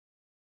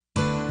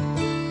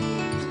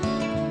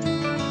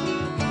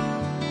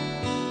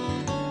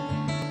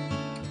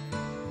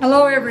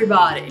Hello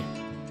everybody.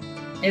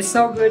 It's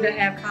so good to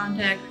have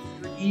contact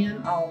with you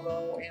again,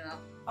 although in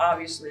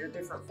obviously a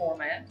different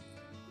format.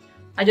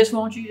 I just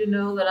want you to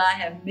know that I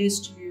have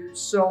missed you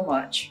so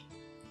much.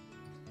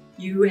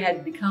 You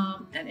had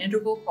become an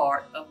integral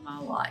part of my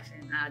life,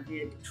 and I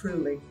did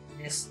truly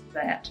miss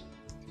that.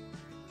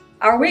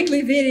 Our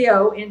weekly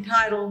video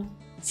entitled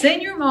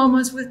Senior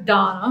Moments with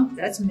Donna,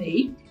 that's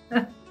me,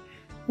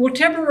 will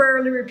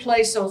temporarily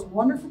replace those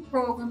wonderful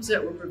programs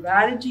that were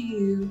provided to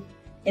you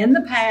in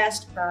the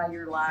past by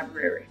your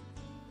library.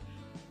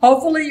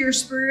 Hopefully your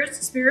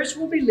spirits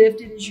will be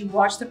lifted as you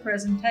watch the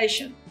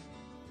presentation,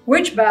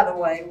 which, by the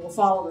way, will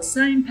follow the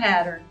same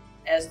pattern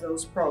as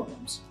those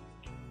programs.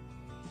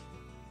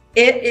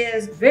 It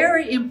is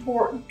very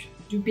important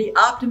to be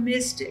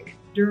optimistic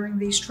during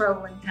these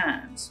troubling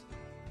times.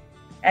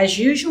 As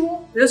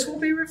usual, this will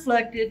be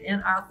reflected in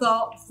our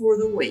thought for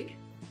the week.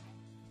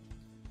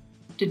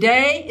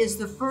 Today is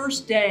the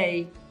first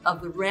day of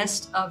the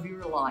rest of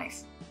your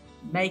life.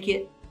 Make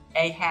it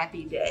a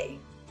happy day.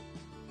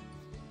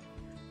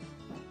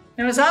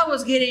 Now, as I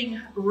was getting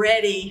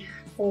ready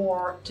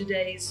for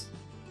today's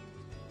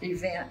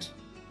event,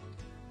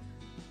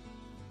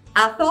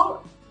 I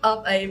thought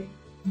of a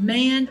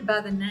man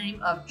by the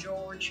name of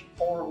George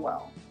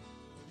Orwell.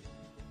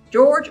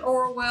 George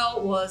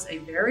Orwell was a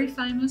very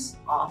famous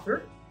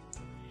author,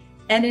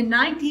 and in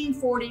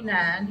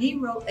 1949 he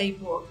wrote a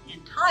book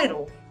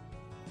entitled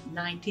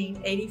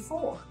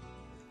 1984.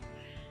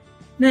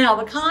 Now,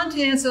 the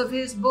contents of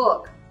his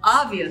book,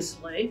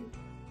 obviously,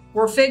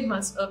 were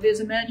figments of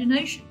his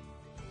imagination.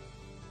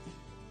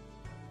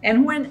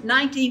 And when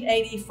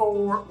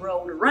 1984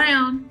 rolled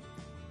around,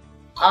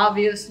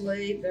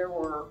 obviously there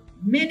were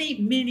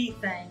many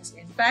things,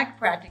 in fact,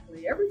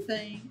 practically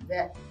everything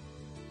that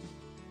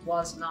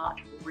was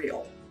not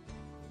real.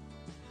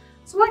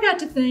 So I got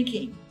to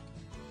thinking,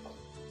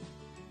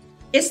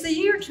 it's the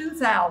year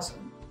 2000,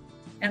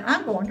 and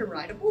I'm going to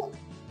write a book.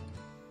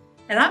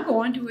 And I'm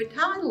going to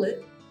entitle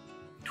it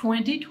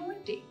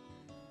 2020.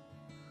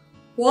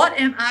 What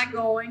am I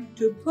going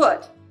to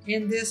put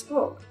in this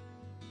book?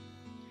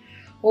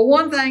 Well,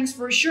 one thing's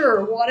for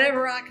sure,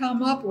 whatever I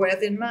come up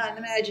with in my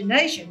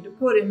imagination to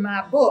put in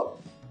my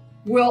book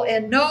will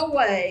in no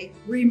way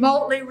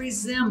remotely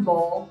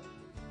resemble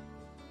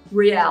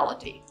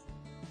reality,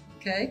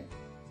 okay?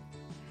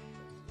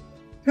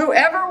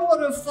 Whoever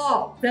would have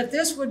thought that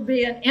this would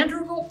be an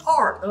integral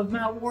part of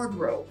my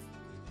wardrobe,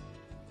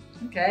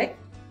 okay?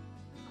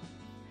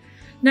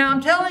 Now,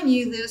 I'm telling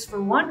you this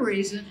for one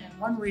reason and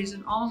one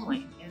reason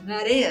only, and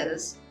that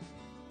is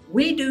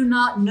we do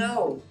not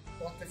know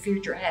what the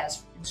future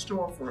has in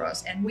store for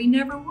us, and we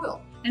never will.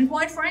 And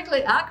quite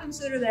frankly, I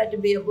consider that to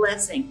be a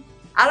blessing.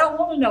 I don't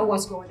want to know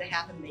what's going to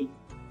happen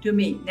to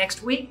me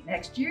next week,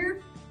 next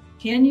year,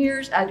 10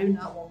 years. I do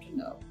not want to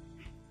know.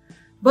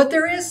 But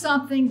there is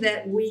something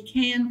that we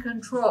can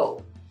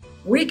control.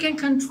 We can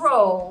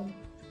control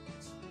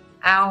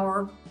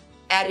our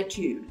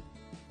attitude.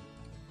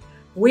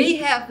 We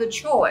have the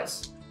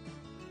choice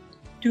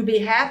to be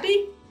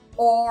happy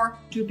or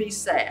to be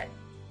sad.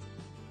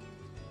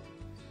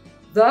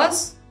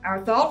 Thus,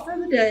 our thought for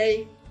the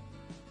day,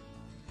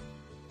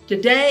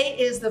 today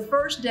is the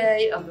first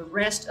day of the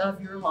rest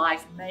of your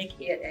life. Make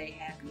it a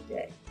happy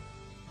day.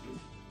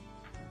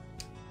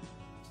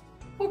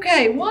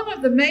 Okay, one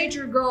of the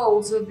major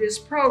goals of this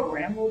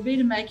program will be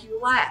to make you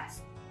laugh.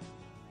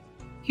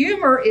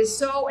 Humor is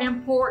so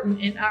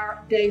important in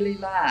our daily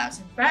lives.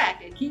 In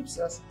fact, it keeps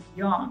us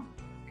young.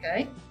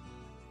 Okay?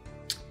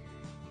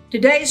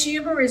 Today's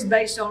humor is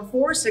based on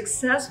 4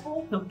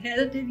 successful,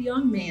 competitive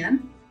young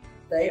men.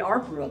 They are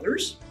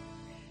brothers.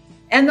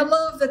 And the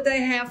love that they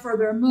have for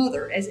their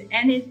mother.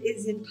 And it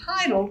is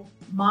entitled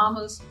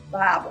Mama's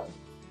Bible.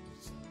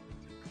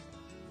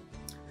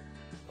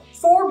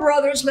 4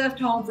 brothers left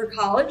home for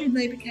college and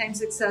they became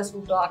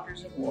successful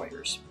doctors and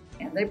lawyers.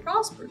 And they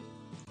prospered.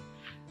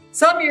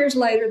 Some years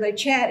later, they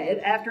chatted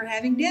after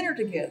having dinner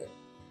together.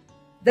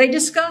 They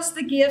discussed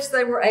the gifts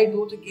they were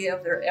able to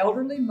give their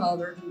elderly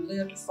mother who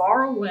lived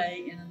far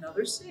away in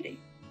another city.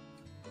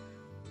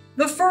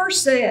 The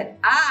first said,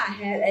 "I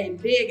had a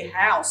big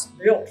house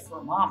built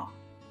for Mama."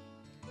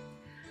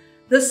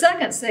 The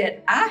second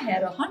said, "I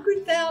had a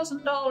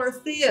 $100,000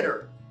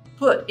 theater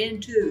put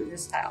into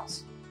this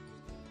house."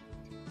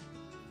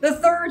 The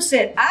third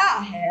said,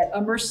 "I had a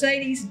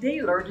Mercedes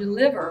dealer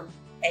deliver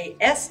a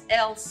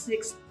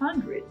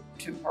SL600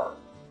 to her."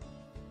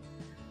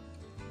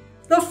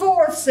 The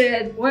fourth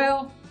said,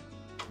 "Well,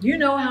 you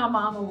know how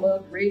Mama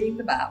loved reading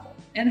the Bible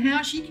and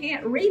how she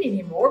can't read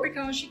anymore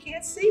because she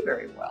can't see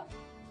very well.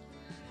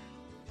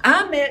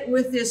 I met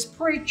with this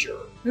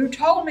preacher who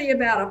told me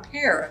about a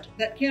parrot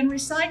that can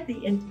recite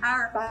the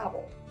entire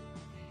Bible.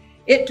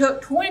 It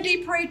took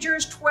 20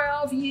 preachers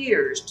 12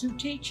 years to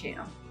teach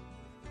him.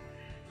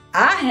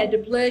 I had to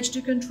pledge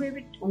to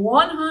contribute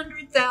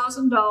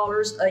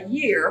 $100,000 a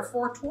year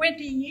for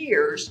 20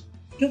 years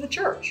to the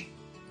church.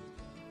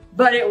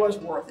 But it was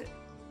worth it.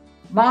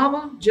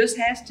 Mama just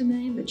has to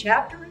name the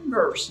chapter and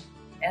verse,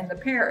 and the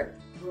parrot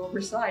will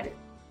recite it."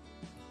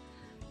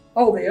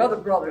 Oh, the other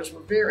brothers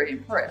were very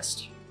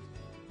impressed.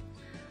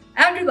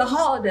 After the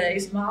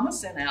holidays, Mama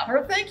sent out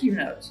her thank you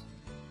notes.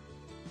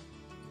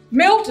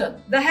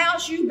 Milton, the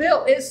house you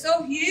built is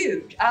so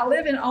huge. I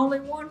live in only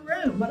one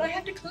room, but I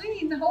have to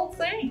clean the whole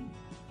thing.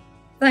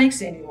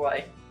 Thanks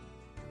anyway.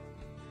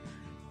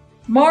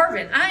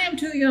 Marvin, I am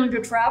too young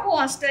to travel.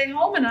 I stay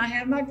home and I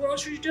have my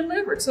groceries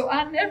delivered, so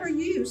I never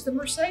use the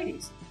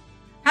Mercedes.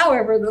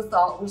 However, the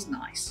thought was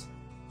nice.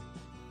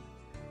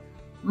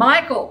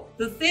 Michael,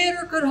 the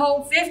theater could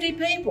hold 50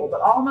 people,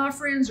 but all my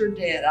friends are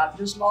dead. I've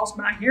just lost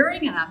my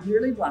hearing and I'm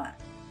nearly blind.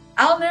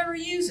 I'll never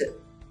use it,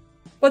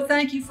 but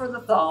thank you for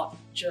the thought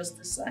just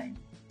the same.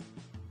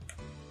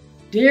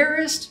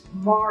 Dearest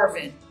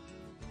Marvin,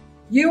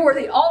 you were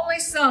the only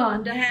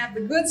son to have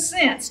the good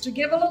sense to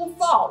give a little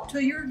thought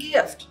to your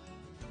gift.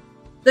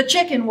 The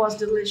chicken was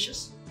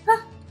delicious.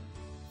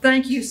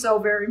 Thank you so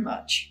very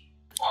much.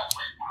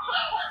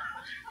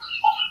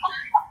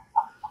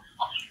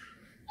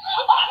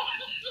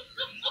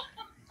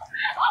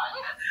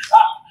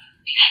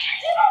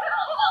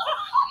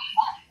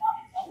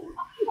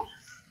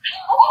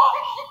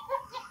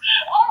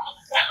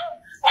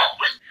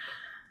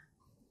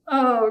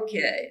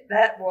 Okay,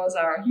 that was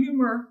our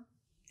humor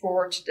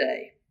for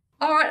today.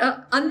 All right,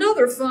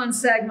 another fun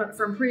segment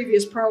from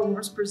previous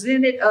programs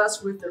presented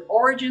us with the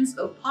origins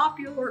of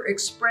popular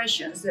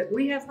expressions that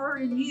we have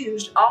heard and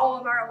used all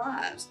of our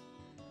lives.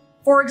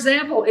 For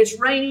example, it's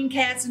raining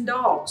cats and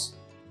dogs.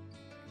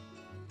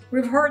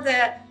 We've heard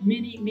that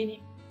many,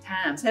 many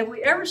times. Have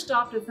we ever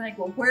stopped to think,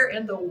 well, where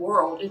in the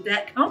world did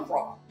that come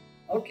from?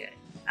 Okay,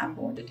 I'm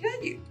going to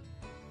tell you.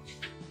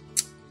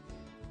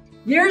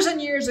 Years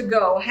and years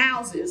ago,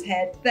 houses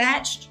had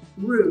thatched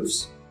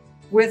roofs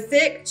with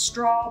thick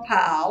straw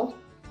piled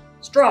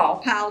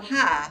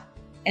high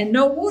and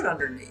no wood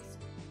underneath.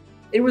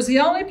 It was the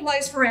only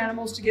place for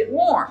animals to get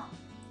warm.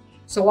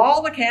 So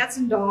all the cats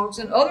and dogs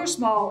and other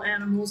small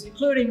animals,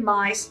 including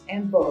mice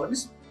and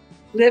bugs,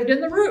 lived in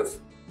the roof.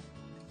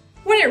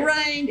 When it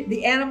rained,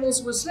 the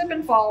animals would slip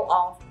and fall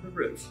off the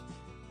roof.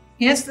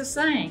 Hence the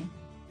saying,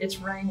 it's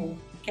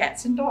raining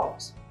cats and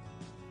dogs.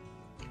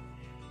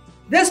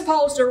 This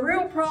posed a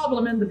real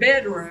problem in the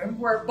bedroom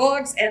where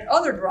bugs and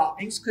other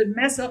droppings could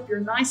mess up your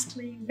nice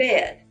clean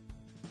bed.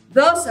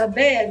 Thus, a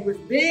bed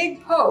with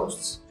big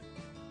posts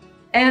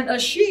and a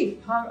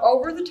sheet hung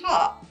over the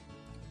top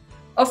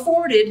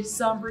afforded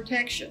some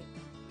protection.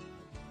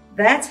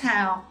 That's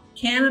how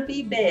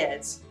canopy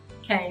beds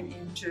came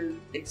into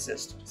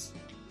existence.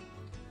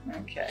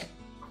 Okay.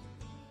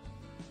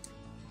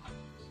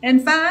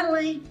 And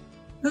finally,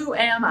 who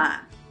am I?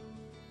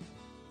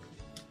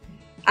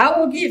 I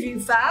will give you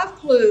 5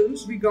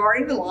 clues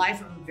regarding the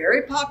life of a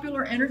very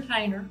popular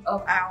entertainer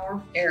of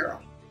our era.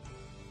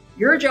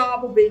 Your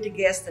job will be to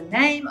guess the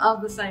name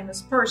of the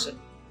famous person.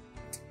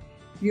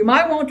 You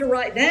might want to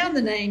write down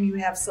the name you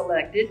have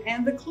selected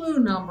and the clue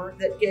number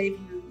that gave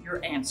you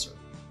your answer.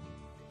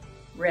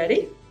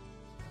 Ready?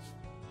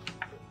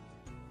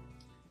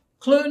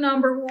 Clue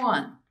number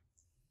 1.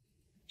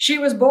 She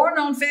was born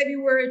on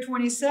February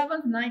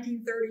 27,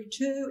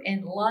 1932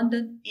 in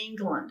London,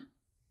 England.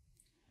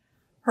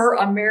 Her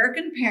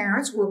American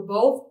parents were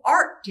both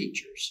art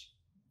teachers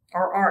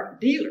or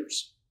art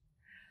dealers.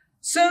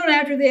 Soon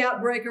after the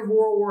outbreak of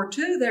World War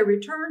II, they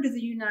returned to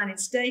the United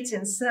States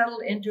and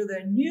settled into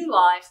their new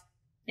life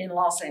in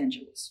Los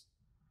Angeles.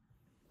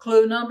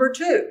 Clue number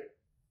 2.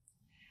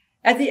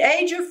 At the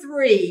age of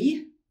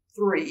three,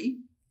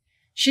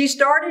 she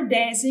started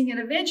dancing and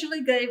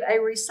eventually gave a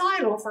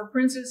recital for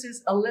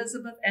Princesses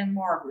Elizabeth and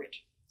Margaret.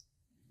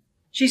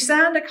 She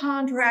signed a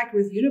contract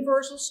with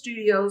Universal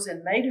Studios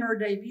and made her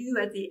debut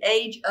at the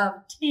age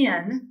of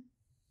 10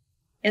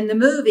 in the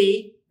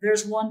movie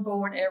There's One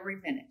Born Every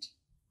Minute.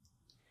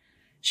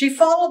 She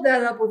followed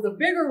that up with a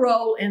bigger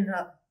role in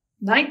the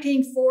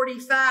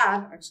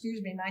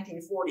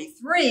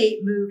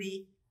 1943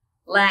 movie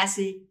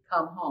Lassie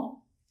Come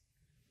Home.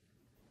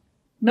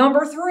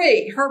 Number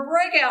 3, her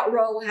breakout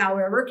role,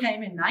 however,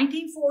 came in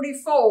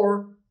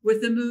 1944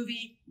 with the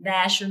movie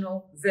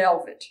National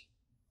Velvet.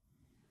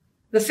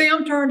 The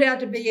film turned out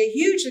to be a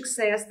huge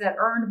success that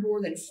earned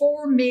more than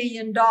 $4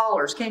 million.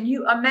 Can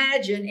you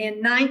imagine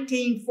in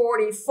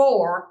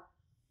 1944,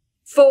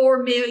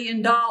 $4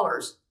 million,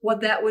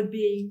 what that would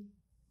be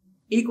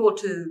equal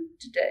to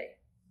today?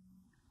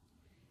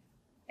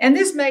 And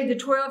this made the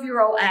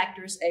 12-year-old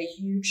actress a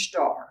huge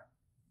star.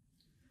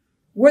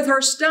 With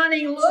her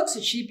stunning looks,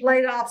 she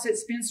played opposite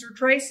Spencer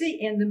Tracy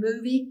in the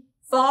movie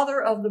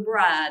Father of the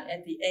Bride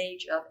at the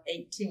age of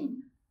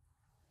 18.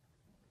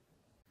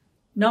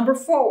 Number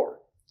 4,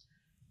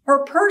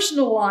 her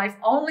personal life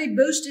only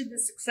boosted the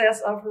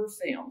success of her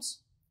films.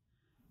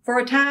 For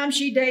a time,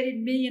 she dated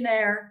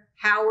millionaire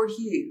Howard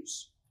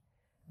Hughes.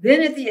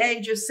 Then at the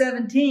age of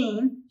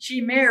 17,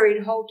 she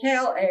married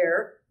hotel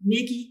heir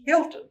Nicky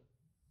Hilton.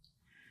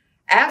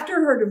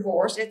 After her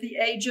divorce, at the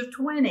age of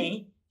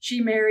 20, she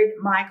married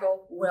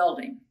Michael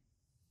Welding.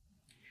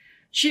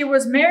 She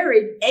was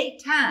married 8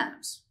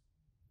 times,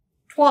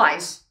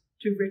 twice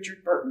to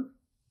Richard Burton.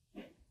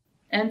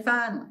 And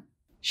finally,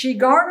 She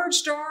garnered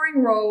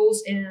starring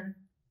roles in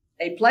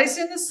A Place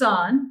in the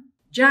Sun,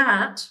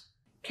 Giant,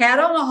 Cat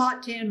on a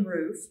Hot Tin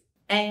Roof,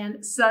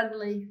 and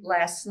Suddenly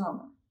Last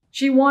Summer.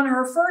 She won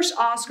her first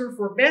Oscar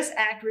for Best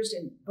Actress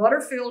in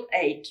Butterfield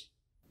 8.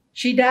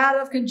 She died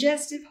of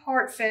congestive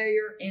heart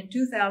failure in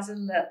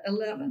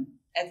 2011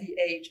 at the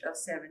age of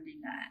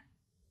 79.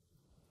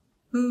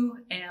 Who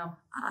am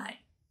I?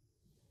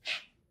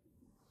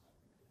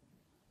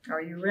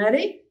 Are you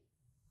ready?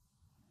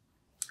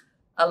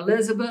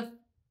 Elizabeth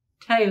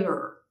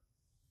Taylor.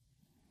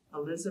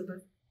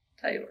 Elizabeth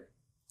Taylor.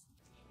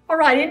 All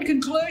right, in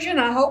conclusion,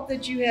 I hope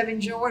that you have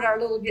enjoyed our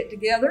little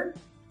get-together.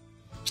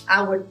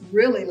 I would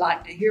really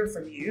like to hear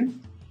from you.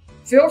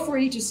 Feel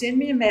free to send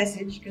me a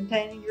message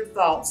containing your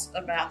thoughts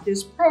about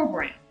this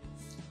program.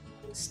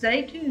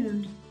 Stay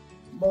tuned.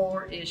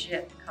 More is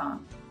yet to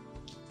come.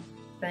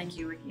 Thank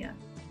you again.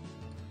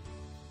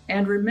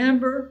 And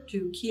remember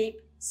to keep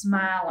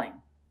smiling.